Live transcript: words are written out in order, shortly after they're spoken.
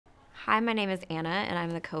Hi, my name is Anna, and I'm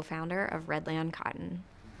the co-founder of Redland Cotton.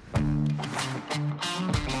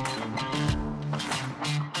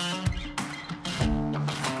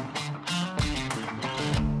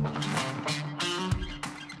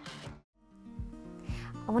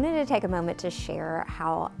 I wanted to take a moment to share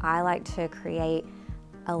how I like to create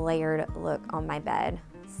a layered look on my bed.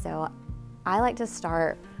 So I like to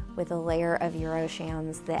start with a layer of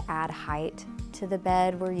Euroshams that add height to the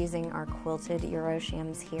bed. We're using our quilted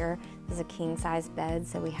Euroshams here. This is a king size bed,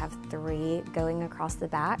 so we have 3 going across the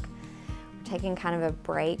back. We're taking kind of a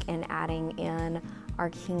break and adding in our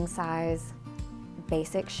king size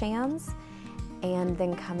basic shams, and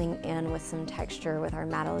then coming in with some texture with our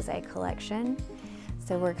Matelassé collection.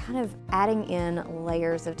 So we're kind of adding in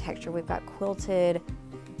layers of texture. We've got quilted,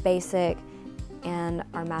 basic, and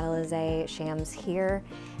our Matelassé shams here,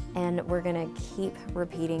 and we're gonna keep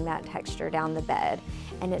repeating that texture down the bed.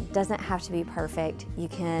 And it doesn't have to be perfect. You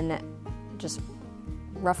can just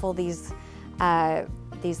ruffle these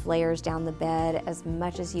layers down the bed as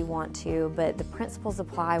much as you want to, but the principles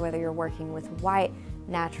apply whether you're working with white,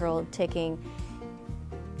 natural, ticking,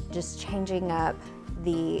 just changing up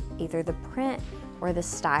either the print or the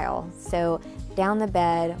style. So down the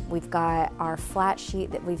bed, we've got our flat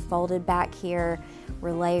sheet that we've folded back here.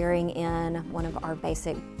 We're layering in one of our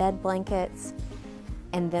basic bed blankets,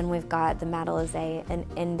 and then we've got the Matelassé and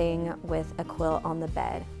ending with a quilt on the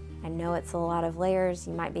bed. I know it's a lot of layers.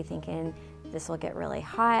 You might be thinking this will get really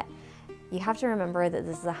hot. You have to remember that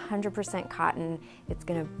this is 100% cotton. It's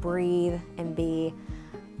gonna breathe and be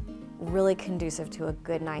really conducive to a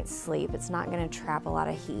good night's sleep. It's not gonna trap a lot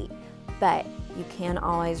of heat, but you can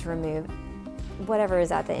always remove whatever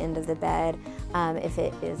is at the end of the bed if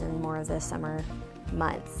it is in more of the summer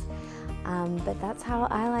months. But that's how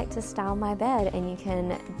I like to style my bed, and you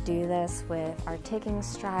can do this with our ticking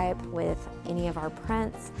stripe, with any of our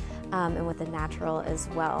prints, and with the natural as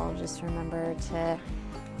well. Just remember to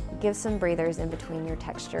give some breathers in between your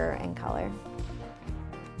texture and color.